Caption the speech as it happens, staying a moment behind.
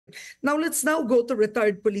Now let's now go to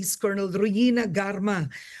retired Police Colonel Regina Garma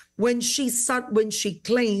when she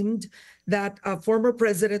claimed that former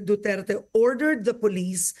President Duterte ordered the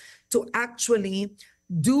police to actually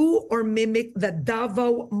do or mimic the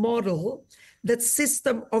Davao model, that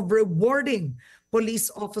system of rewarding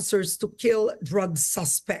police officers to kill drug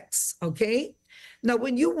suspects. Okay? Now,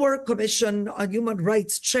 when you were Commission on Human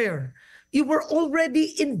Rights Chair, you were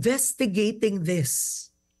already investigating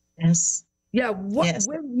this. Yes. Yeah, Yes.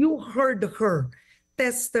 when you heard her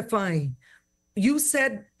testify, you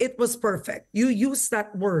said it was perfect. You used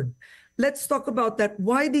that word. Let's talk about that.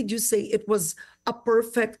 Why did you say it was a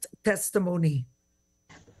perfect testimony?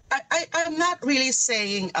 I'm not really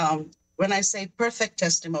saying, when I say perfect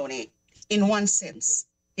testimony, in one sense,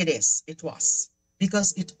 it was.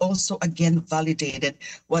 Because it also, again, validated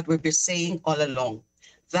what we've been saying all along,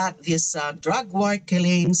 that this drug war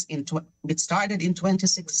killings, it started in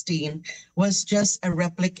 2016, was just a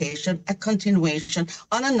replication, a continuation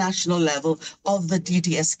on a national level of the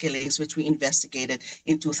DDS killings, which we investigated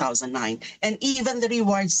in 2009. And even the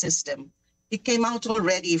reward system, it came out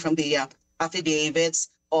already from the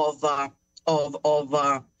affidavits of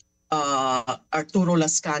Arturo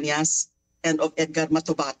Las Cañas and of Edgar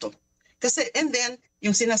Matubato. Kasi, and then,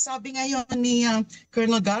 yung sinasabi ngayon ni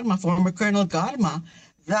Colonel Garma, former Colonel Garma,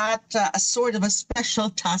 that a sort of a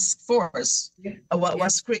special task force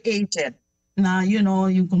was created na,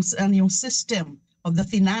 yung system of the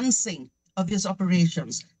financing of these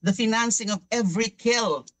operations, the financing of every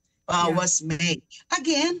kill was made.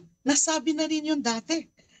 Again, nasabi na rin yun dati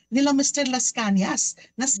nila Mr. Las Cañas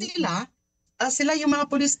na sila yung mga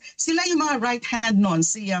police, sila yung mga right hand nun,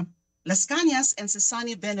 si Las Cañas and si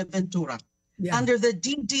Sonny Benaventura. Yeah. Under the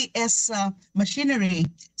DDS machinery,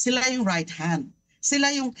 sila yung right hand.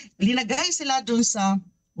 Sila yung linagay sila dun sa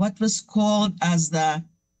what was called as the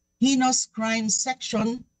heinous crime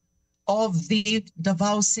section of the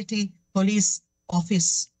Davao City Police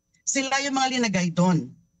Office. Sila yung mga linagay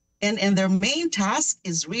dun. And their main task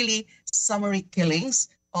is really summary killings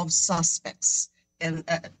of suspects. And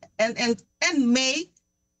Mr.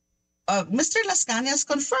 Las Cañas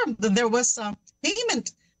confirmed that there was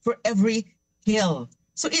payment for every kill.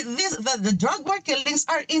 So the drug war killings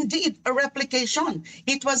are indeed a replication.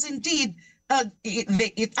 It was indeed,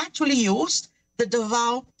 it actually used the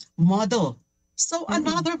Davao model. So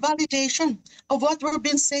another validation of what we've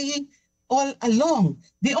been saying all along.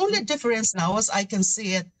 The only difference now, as I can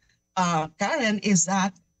see it, Karen, is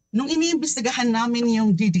that nung iniimbestigahan namin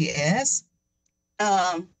yung DDS,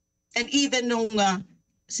 and even nung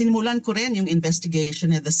sinimulan ko rin yung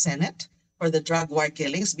investigation in the Senate for the drug war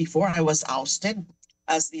killings before I was ousted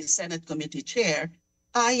as the Senate Committee Chair,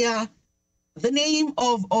 the name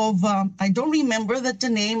of I don't remember that the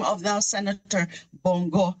name of the Senator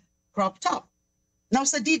Bongo cropped up. Now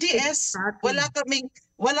sa DDS,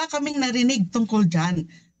 wala kaming narinig tungkol dyan.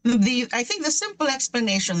 I think the simple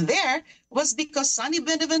explanation there was because Sonny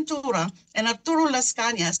Benaventura and Arturo Las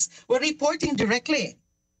Cañas were reporting directly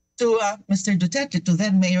to Mr. Duterte, to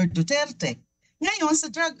then Mayor Duterte. Ngayon, sa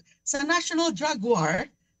national drug war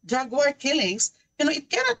killings, it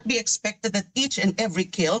cannot be expected that each and every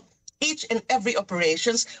kill, each and every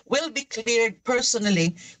operations will be cleared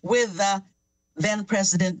personally with then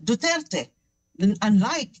President Duterte.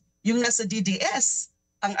 Unlike yung nasa DDS,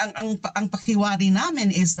 ang pakiwari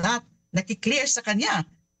namin is that nakiklear sa kanya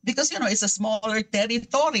because, it's a smaller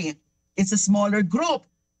territory, it's a smaller group,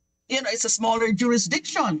 it's a smaller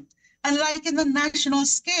jurisdiction, unlike in the national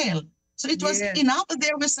scale. So it was enough that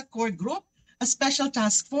there was a core group, a special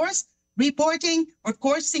task force, reporting or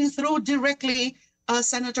coursing through directly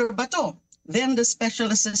Senator Bato, then the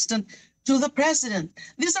special assistant to the president.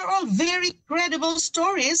 These are all very credible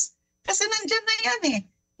stories kasi nandyan na yan eh.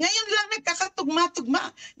 Ngayon lang nagkakatugma-tugma.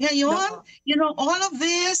 Ngayon, all of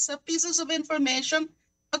these pieces of information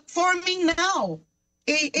are forming now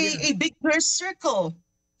a bigger circle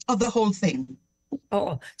of the whole thing.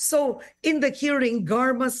 Oh, so in the hearing,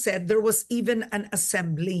 Garma said there was even an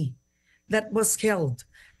assembly that was held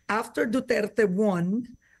after Duterte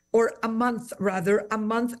won, or a month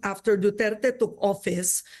after Duterte took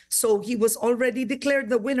office. So he was already declared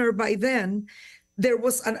the winner by then. There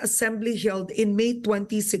was an assembly held in May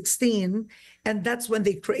 2016, and that's when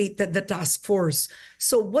they created the task force.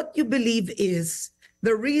 So what you believe is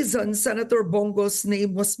the reason Senator Bongo's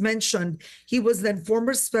name was mentioned, he was then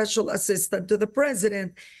former special assistant to the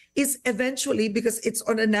president, is eventually, because it's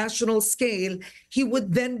on a national scale, he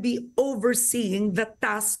would then be overseeing the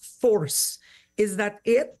task force. Is that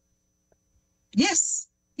it? Yes.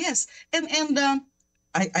 And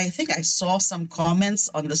I think I saw some comments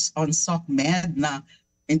on SOCMED na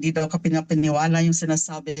hindi daw kapiniwala yung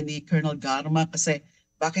sinasabi ni Colonel Garma kasi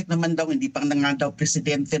bakit naman daw hindi pa nga daw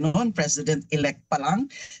presidente noon, president-elect pa lang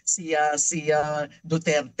si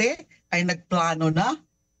Duterte ay nagplano na.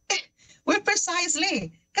 Well,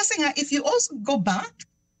 precisely. Kasi nga, if you also go back,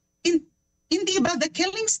 hindi ba the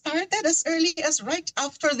killing started as early as right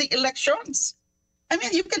after the elections? I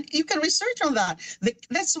mean, you can research on that.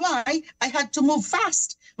 That's why I had to move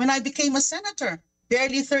fast when I became a senator.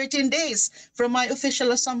 Barely 13 days from my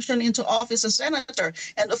official assumption into office as senator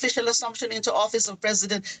and official assumption into office of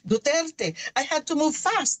President Duterte. I had to move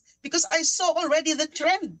fast because I saw already the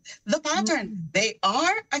trend, the pattern. They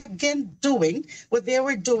are again doing what they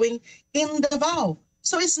were doing in Davao.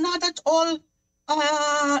 So it's not at all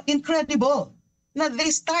incredible. Now,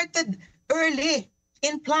 they started early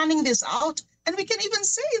in planning this out. And we can even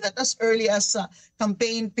say that as early as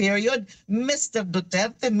campaign period, Mr.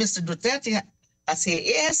 Duterte, as he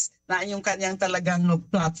is, na yung kanyang talagang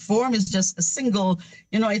platform is just a single,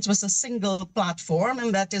 it was a single platform,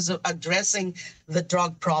 and that is addressing the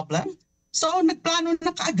drug problem. So nagplano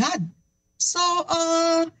na kaagad. So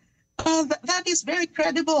that is very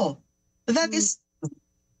credible. That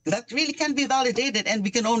really can be validated, and we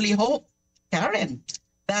can only hope, Karen,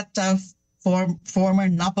 that former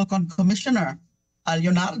NAPOCON Commissioner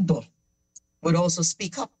Leonardo would also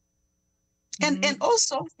speak up. And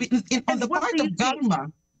also on the part of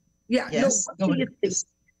Garma. Yeah, yes, no, what do you think?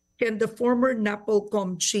 Can the former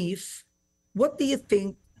NAPOCOM chief, what do you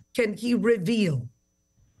think can he reveal?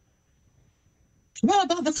 Well,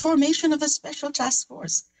 about the formation of a special task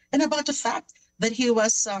force and about the fact that he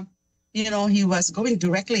was, he was going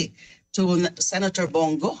directly to Senator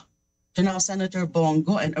Bongo, Senator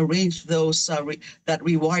Bongo, and arrange those that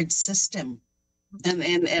reward system,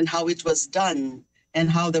 and how it was done, and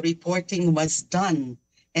how the reporting was done,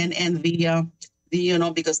 and the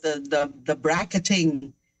because the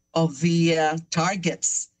bracketing of the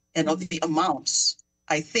targets and of the amounts.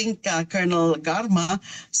 I think Colonel Garma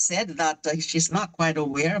said that she's not quite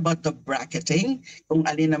aware about the bracketing. Kung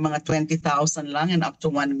alin ang mga 20,000 lang and up to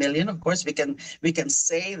 1 million. Of course, we can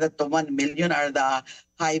say that the 1 million are the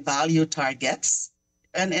high value targets,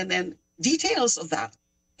 and details of that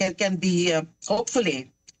can be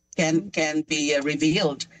hopefully can be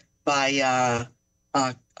revealed by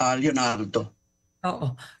Leonardo.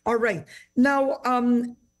 Oh, all right. Now,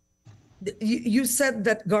 you said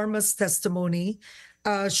that Garma's testimony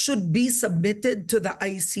should be submitted to the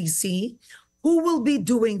ICC. Who will be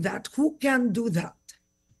doing that? Who can do that?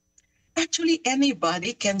 Actually,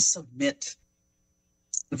 anybody can submit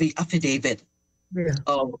the affidavit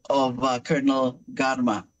of Colonel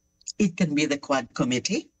Garma. It can be the Quad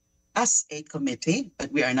Committee as a committee, but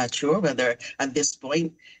we are not sure whether at this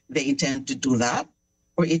point they intend to do that,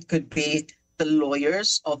 or it could be the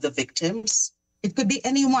lawyers of the victims. It could be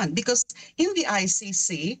anyone, because in the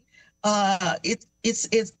ICC,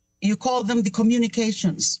 it's you call them the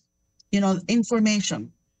communications, information.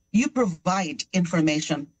 You provide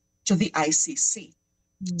information to the ICC.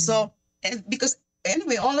 So, because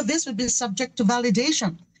anyway, all of this would be subject to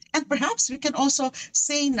validation. And perhaps we can also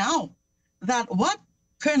say now that what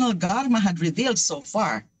Colonel Garma had revealed so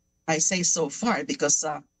far, I say so far because,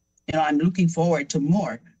 I'm looking forward to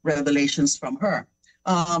more revelations from her,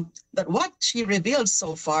 that what she revealed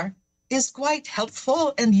so far is quite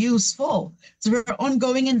helpful and useful to her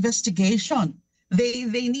ongoing investigation. They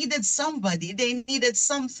needed somebody, they needed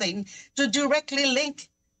something to directly link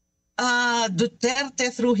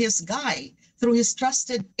Duterte through his guy, through his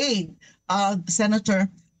trusted aide, Senator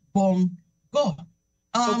Bongo.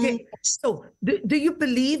 Okay, so do you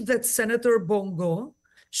believe that Senator Bongo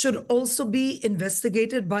should also be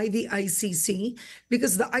investigated by the ICC?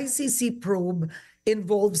 Because the ICC probe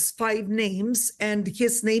involves 5 names and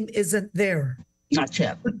his name isn't there. Not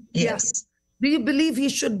yet. Yes. Do you believe he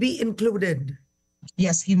should be included?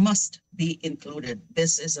 Yes, he must be included.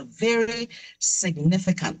 This is a very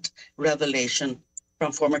significant revelation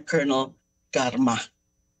from former Colonel Garma,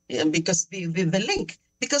 because the link,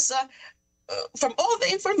 because from all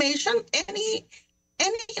the information, any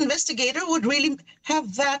investigator would really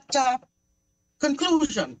have that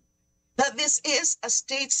conclusion that this is a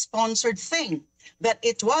state-sponsored thing, that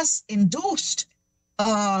it was induced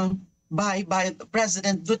by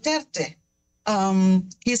President Duterte.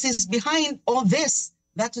 He's behind all this.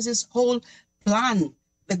 That is his whole plan.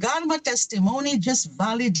 The Garma testimony just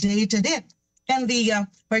validated it. And the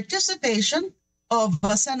participation of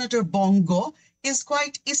Senator Bongo is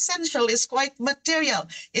quite essential, is quite material,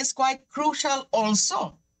 is quite crucial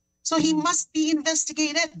also. So he must be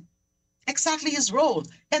investigated, exactly his role.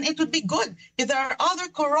 And it would be good if there are other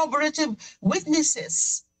corroborative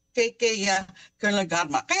witnesses Colonel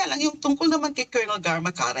Garma. Kaya lang yung tungkol naman kay Colonel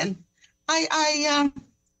Garma, Karen,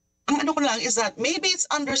 ang ano ko lang is that maybe it's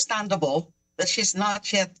understandable that she's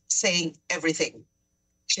not yet saying everything.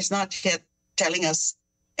 She's not yet telling us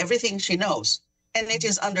everything she knows. And it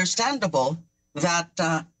is understandable that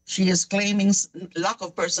she is claiming lack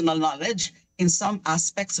of personal knowledge in some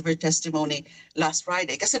aspects of her testimony last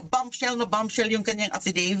Friday. Kasi bombshell na bombshell yung kanyang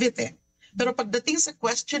affidavit eh. Pero pagdating sa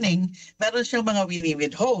questioning, meron siyang mga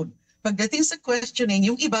wini-withhold. Pagdating sa questioning,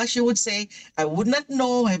 yung iba, she would say, I would not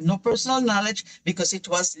know, I have no personal knowledge because it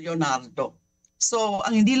was Leonardo. So,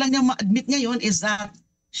 ang hindi lang niya ma-admit ngayon is that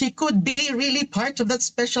she could be really part of that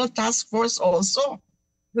special task force also.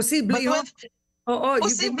 Posible But yun. Oo,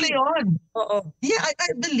 posible you yun. Oo. Yeah,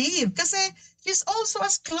 I believe. Kasi she's also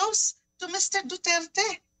as close to Mr.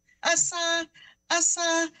 Duterte as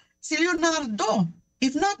si Leonardo.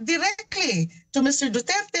 If not directly to Mr.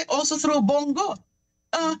 Duterte, also through Bongo.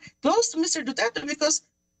 Close to Mr. Duterte because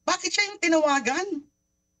bakit siya yung tinawagan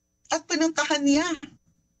at pinuntahan niya?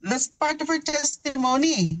 That's part of her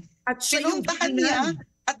testimony. At siya yung Pinuntahan niya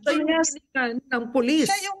at doon niya ng police.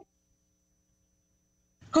 siya yung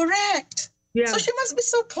correct. Yeah. So she must be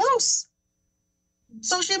so close.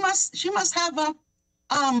 So she must have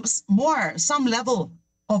some level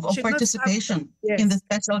of She must participation have- yes. in the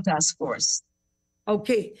special task force.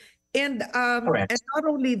 Okay. And Correct. and not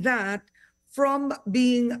only that, from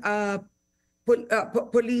being a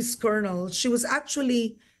police colonel, she was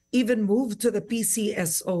actually even moved to the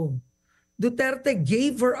PCSO. Duterte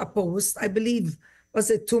gave her a post, I believe,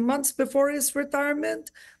 was it 2 months before his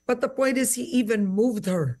retirement? But the point is he even moved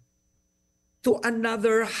her to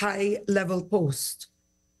another high-level post.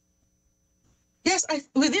 Yes,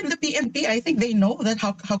 within the PNP, I think they know that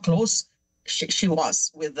how close she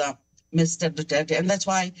was with Mr. Duterte, and that's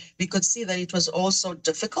why we could see that it was also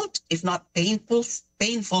difficult, if not painful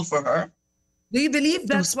for her. Do you believe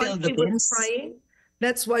that's why spill she the was beans? crying?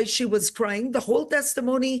 That's why she was crying. The whole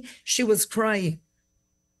testimony, she was crying.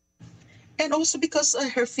 And also because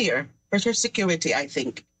her fear, for her security, I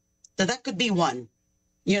think that could be one.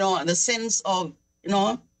 You know, the sense of, you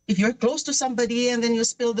know, if you're close to somebody and then you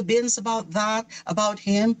spill the beans about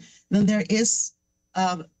him, then there is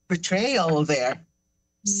betrayal there,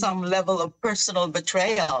 some level of personal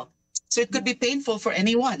betrayal. So it could be painful for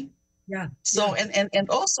anyone. Yeah. So, yeah. and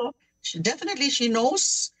also, she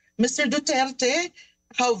knows Mr. Duterte,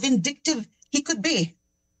 how vindictive he could be.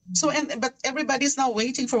 So, but everybody's now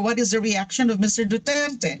waiting for what is the reaction of Mr.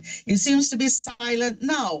 Duterte. He seems to be silent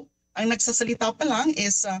now. Ang nagsasalita pa lang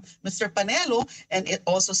is Mr. Panelo and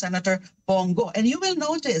also Senator Bongo. And you will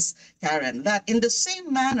notice, Karen, that in the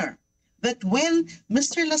same manner that when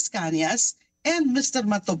Mr. Las Cañas and Mr.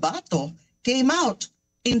 Matobato came out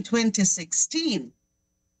in 2016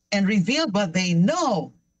 and revealed what they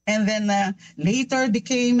know, and then later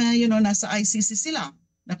became, nasa ICC sila.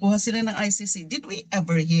 Nakuha sila ng ICC. Did we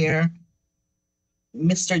ever hear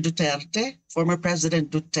Mr. Duterte, former President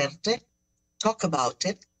Duterte, talk about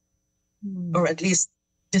it? Or at least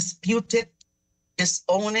dispute it,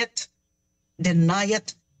 disown it, deny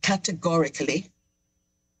it categorically?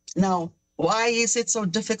 Now, why is it so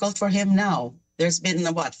difficult for him now? There's been,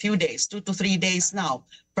 few days, 2 to 3 days now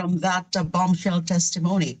from that bombshell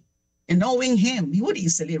testimony. And knowing him, he would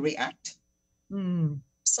easily react.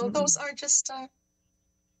 So those are just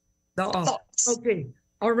thoughts. Okay.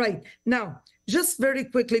 All right. Now, just very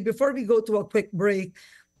quickly, before we go to a quick break,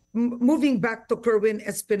 moving back to Kerwin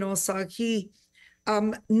Espinosa, he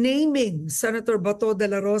naming Senator Bato de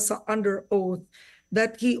la Rosa under oath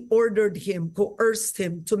that he ordered him, coerced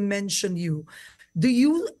him to mention you. Do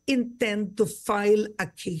you intend to file a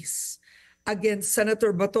case against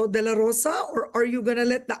Senator Bato de la Rosa, or are you going to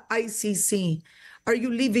let the ICC? Are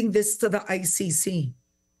you leaving this to the ICC?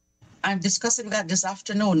 I'm discussing that this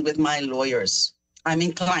afternoon with my lawyers. I'm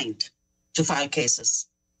inclined to file cases.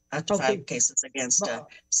 File cases against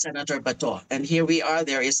Senator Bato. And here we are.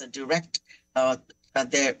 There is a direct,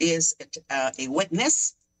 there is a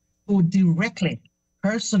witness who directly,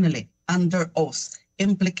 personally, under oath,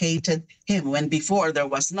 implicated him when before there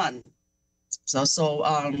was none. So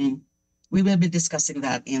we will be discussing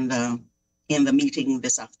that in the meeting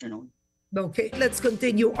this afternoon. Okay, let's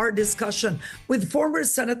continue our discussion with former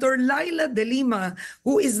Senator Laila de Lima,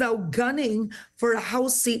 who is now gunning for a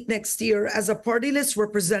House seat next year as a party list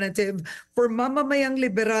representative for Mamamayang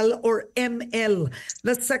Liberal, or ML,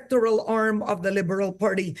 the sectoral arm of the Liberal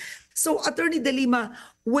Party. So, Attorney de Lima,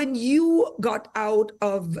 when you got out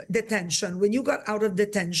of detention,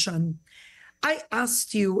 I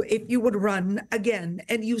asked you if you would run again,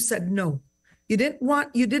 and you said no. You didn't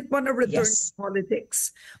want to return to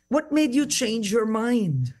politics. What made you change your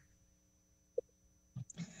mind?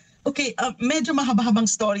 Okay, medyo mahaba-habang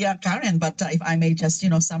storya, Karen, but if I may just,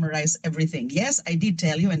 summarize everything. Yes, I did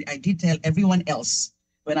tell you, and I did tell everyone else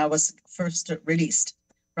when I was first released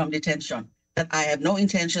from detention that I have no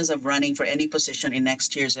intentions of running for any position in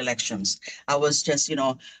next year's elections. I was just,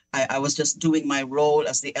 I was just doing my role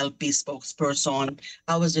as the LP spokesperson.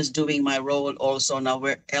 I was just doing my role also now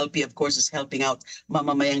where LP, of course, is helping out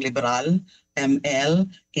Mamamayang Liberal,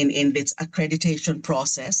 ML, in its accreditation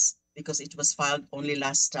process because it was filed only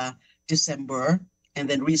last December and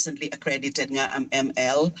then recently accredited nga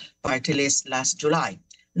ML party list last July.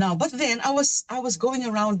 Now, but then I was going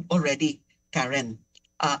around already, Karen,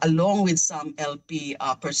 along with some LP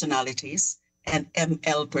personalities and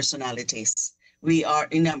ML personalities. We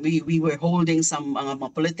were holding some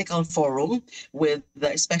political forum with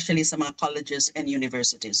especially some colleges and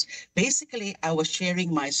universities. Basically, I was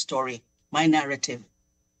sharing my story, my narrative,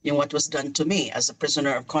 what was done to me as a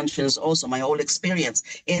prisoner of conscience, also my whole experience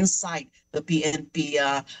inside the PNP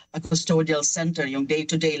custodial center, yung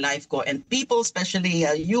day-to-day life ko. And people, especially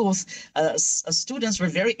youth, students were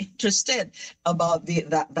very interested about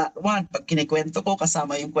that one. Pag kinikwento ko,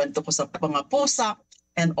 kasama yung kwento ko sa mga pusa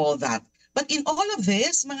and all that. But in all of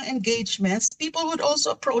this, mga engagements, people would also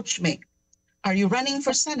approach me. Are you running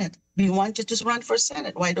for Senate? We want you to run for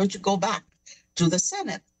Senate. Why don't you go back to the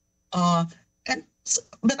Senate?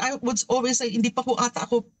 But I would always say, hindi pa ko ata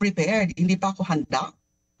ako prepared, hindi pa ako handa.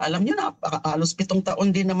 Alam nyo na, halos 7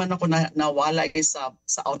 taon din naman ako nawala sa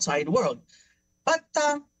outside world. But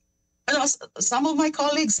some of my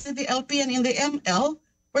colleagues in the LP and in the ML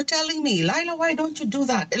were telling me, Laila, why don't you do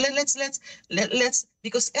that? Let's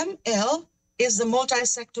because ML is the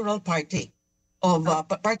multi-sectoral party of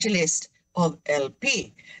party list of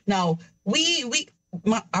LP. Now,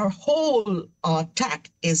 our whole tack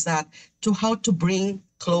is that to how to bring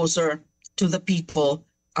closer to the people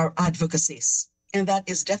our advocacies. And that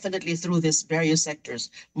is definitely through these various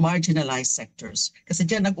sectors, marginalized sectors. Kasi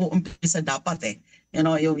dyan nag-uumpisa dapat eh.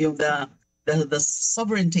 The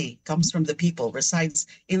sovereignty comes from the people, resides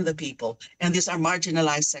in the people. And these are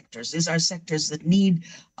marginalized sectors. These are sectors that need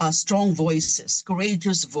strong voices,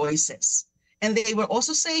 courageous voices. And they were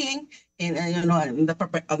also saying, on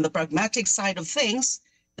the pragmatic side of things,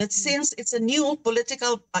 that since it's a new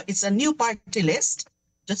it's a new party list,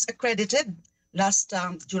 just accredited last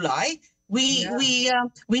July, we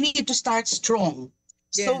need to start strong.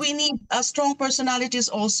 Yes. So we need strong personalities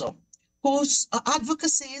also, whose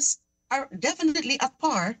advocacies are definitely at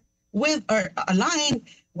par with or aligned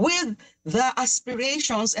with the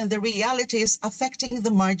aspirations and the realities affecting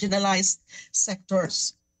the marginalized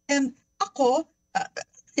sectors. And ako,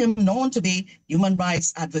 am known to be human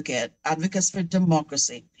rights advocates for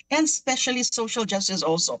democracy, and especially social justice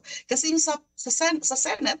also. Kasi sa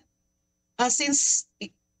Senate, since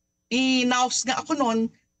inaus nga ako noon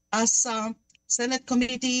as Senate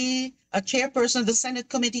Committee, a chairperson of the Senate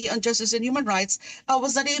Committee on Justice and Human Rights, I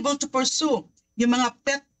was not able to pursue yung mga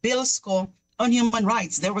pet bills ko on human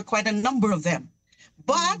rights. There were quite a number of them.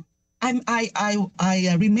 But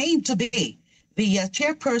I remain to be the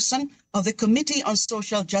chairperson of the Committee on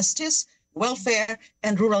Social Justice, Welfare,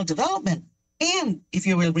 and Rural Development. And if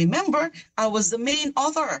you will remember, I was the main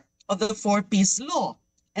author of the 4-Piece Law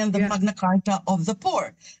and the Magna Carta of the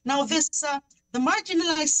Poor. Now, the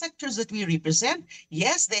marginalized sectors that we represent,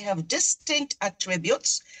 yes, they have distinct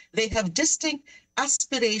attributes. They have distinct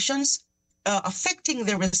aspirations affecting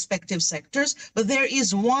their respective sectors, but there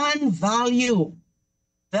is one value,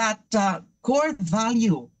 that core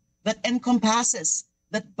value that encompasses,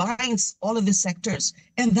 that binds all of the sectors,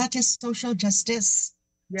 and that is social justice.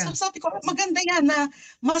 Yeah. So sabi ko, maganda yan na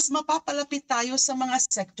mas mapapalapit tayo sa mga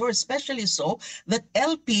sectors, especially so that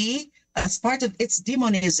LP, as part of its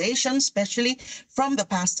demonization, especially from the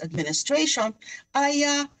past administration, ay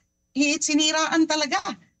siniraan talaga.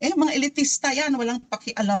 Mga elitista yan, walang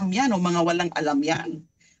pakialam yan, o mga walang alam yan.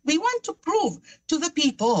 We want to prove to the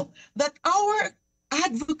people that our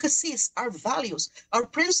advocacies, our values, our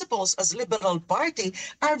principles as Liberal Party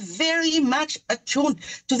are very much attuned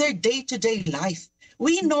to their day-to-day life.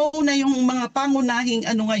 We know na yung mga pangunahing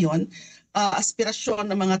ngayon, aspirasyon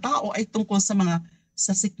ng mga tao ay tungkol sa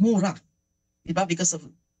sikmura. Diba? Because of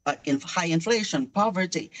high inflation,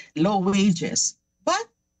 poverty, low wages. But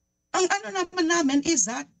ang naman is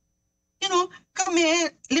that, kami,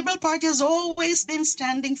 Liberal Party has always been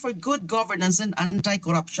standing for good governance and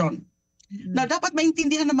anti-corruption. Now, dapat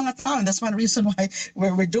maintindihan ng mga tao, and that's one reason why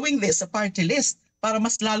we're doing this, a party list, para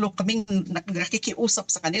mas lalo kaming nakikiusap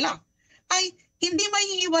sa kanila, ay hindi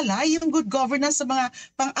maiiwalay yung good governance sa mga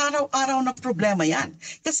pang-araw-araw na problema yan.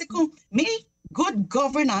 Kasi kung may good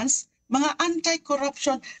governance, mga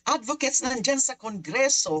anti-corruption advocates na nandyan sa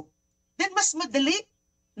Kongreso, then mas madali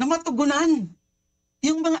na matugunan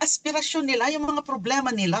yung mga aspirasyon nila, yung mga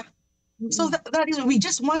problema nila. So that is, we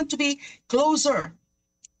just want to be closer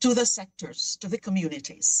to the sectors, to the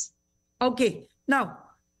communities. Okay.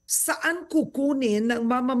 Now, saan kukunin ng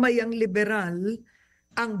mamamayang liberal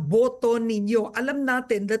ang boto ninyo? Alam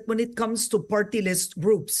natin that when it comes to party list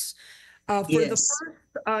groups, for the Yes.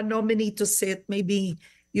 first nominee to sit, maybe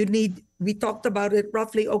we talked about it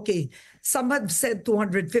roughly, okay, some have said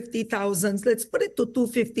 250,000, let's put it to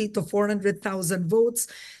 250 to 400,000 votes.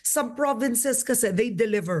 Some provinces kasi they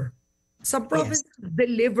deliver. Some provinces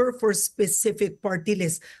deliver for specific party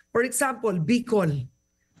lists. For example, Bicol,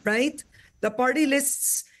 right? The party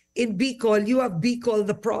lists in Bicol, you have Bicol,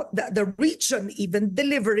 the region even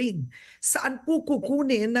delivering. Saan po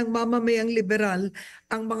kukunin ng mamamayang liberal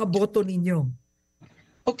ang mga boto ninyo?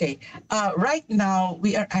 Okay, right now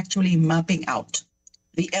we are actually mapping out.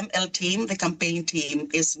 The ML team, the campaign team,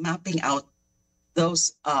 is mapping out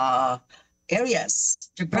those areas,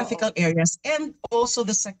 geographical areas, and also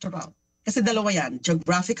the sectoral. Kasi dalawa yan,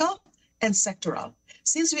 geographical and sectoral.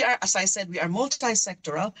 Since we are, as I said, we are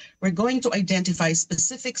multi-sectoral, we're going to identify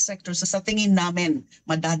specific sectors sa tingin namin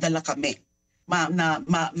madadala kami.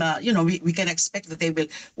 We can expect that they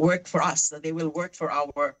will work for us, that they will work for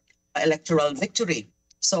our electoral victory.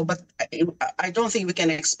 So, but I don't think we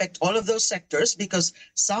can expect all of those sectors because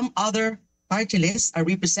some other party lists are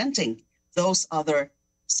representing those other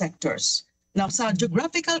sectors. Now, sa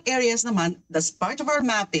geographical areas naman, that's part of our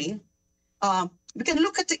mapping. We can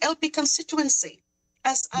look at the LP constituency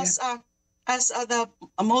as the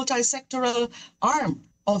multi-sectoral arm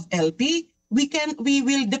of LP. We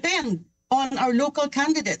will depend on our local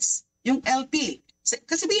candidates, yung LP,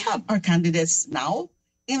 because we have our candidates now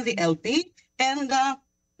in the LP, and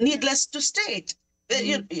needless to state,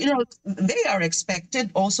 they are expected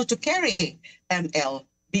also to carry ML,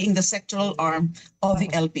 being the sectoral arm of the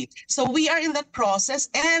LP. So we are in that process,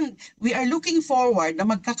 and we are looking forward na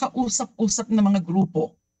magkakausap-usap ng mga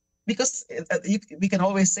grupo, because we can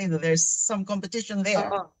always say that there's some competition there.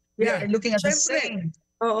 We are looking at the same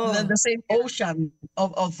ocean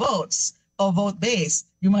of votes, of vote base.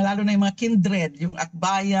 Yung lalo na yung mga kindred, yung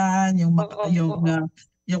Akbayan, yung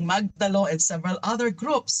Magdalo, and several other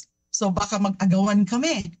groups. So baka mag-agawan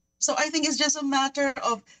kami. So I think it's just a matter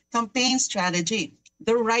of campaign strategy,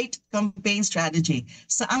 the right campaign strategy.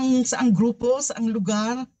 Saang grupo, saang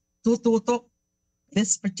lugar tututok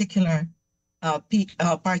this particular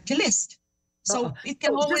party list. So it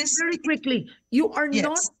can always... Just very quickly, you are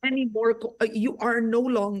not anymore, you are no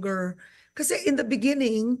longer, kasi in the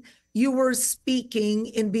beginning, you were speaking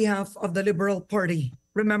in behalf of the Liberal Party,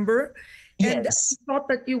 remember? And I thought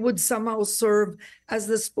that you would somehow serve as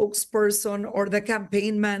the spokesperson or the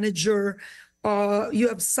campaign manager. You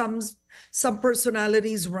have some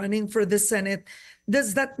personalities running for the Senate.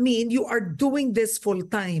 Does that mean you are doing this full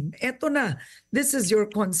time? Eto na, this is your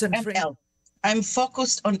concentration. ML. I'm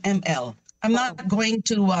focused on ML. I'm not going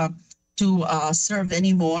to serve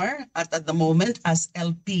anymore at the moment as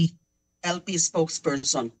LP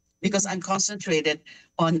spokesperson, because I'm concentrated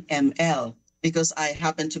on ML. Because I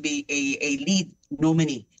happen to be a lead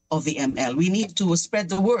nominee of the ML. We need to spread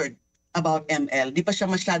the word about ML. Di pa siya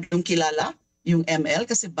masyadong kilala, yung ML,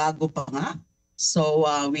 kasi bago pa nga. So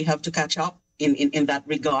we have to catch up in that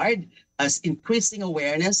regard, as increasing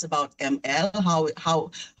awareness about ML,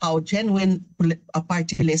 how genuine a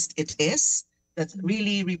party list it is, that's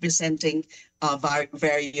really representing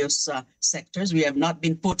various sectors. We have not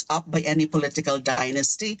been put up by any political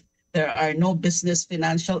dynasty. There are no business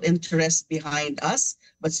financial interests behind us,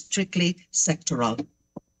 but strictly sectoral.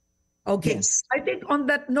 Okay. Yes. I think on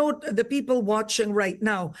that note, the people watching right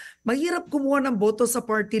now, mahirap kumuha ng boto sa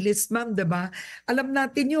party list, ma'am, diba? Alam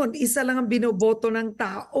natin yun, isa lang ang binoboto ng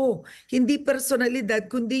tao. Hindi personalidad,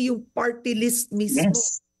 kundi yung party list mismo.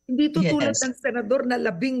 Yes. Hindi tutulad ng senador na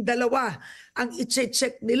 12 ang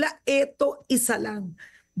i-check nila. Eto, isa lang.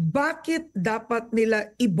 Bakit dapat nila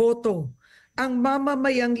iboto ang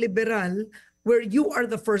mamamayang liberal where you are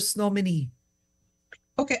the first nominee?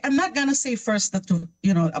 Okay, I'm not gonna say first that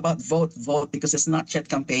about vote, because it's not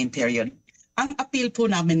yet campaign period. Ang appeal po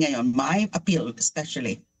namin ngayon, my appeal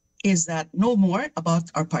especially, is that no more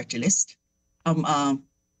about our party list,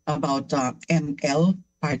 about ML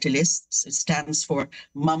party list. It stands for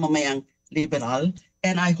Mamamayang Liberal,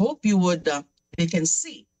 and I hope they can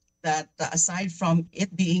see that aside from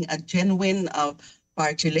it being a genuine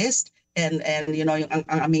party list, and yung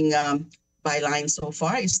aming byline so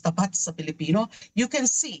far is tapat sa Pilipino. You can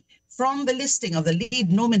see from the listing of the lead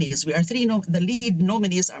nominees, we are three. The lead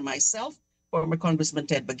nominees are myself, former Congressman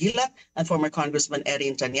Ted Bagilat, and former Congressman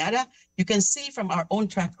Erin Tanyada. You can see from our own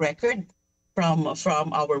track record, from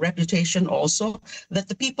our reputation also, that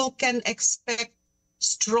the people can expect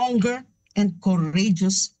stronger and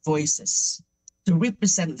courageous voices to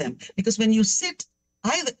represent them. Because when you sit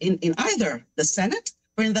either in either the Senate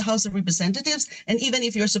or in the House of Representatives, and even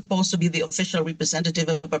if you're supposed to be the official representative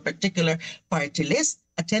of a particular party list,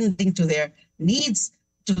 attending to their needs,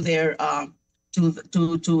 to their to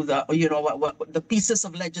the the pieces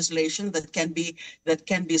of legislation that can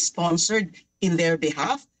be sponsored in their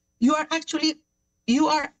behalf, you are actually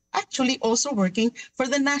also working for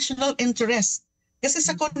the national interest. Kasi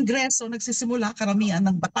sa Kongreso nagsisimula karamihan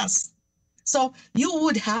ng batas. So you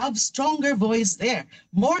would have stronger voice there,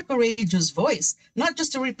 more courageous voice, not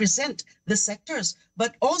just to represent the sectors,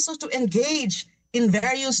 but also to engage in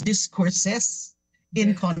various discourses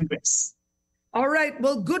in Congress. All right.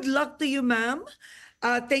 Well, good luck to you, ma'am.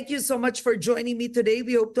 Thank you so much for joining me today.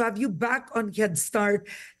 We hope to have you back on Head Start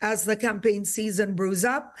as the campaign season brews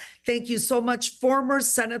up. Thank you so much, former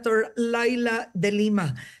Senator Laila de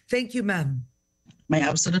Lima. Thank you, ma'am. My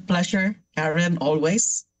absolute pleasure, Karen,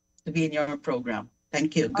 always to be in your program.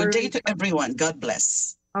 Thank you. Good day to everyone. God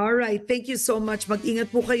bless. All right. Thank you so much. Mag-ingat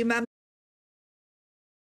po kayo, ma'am.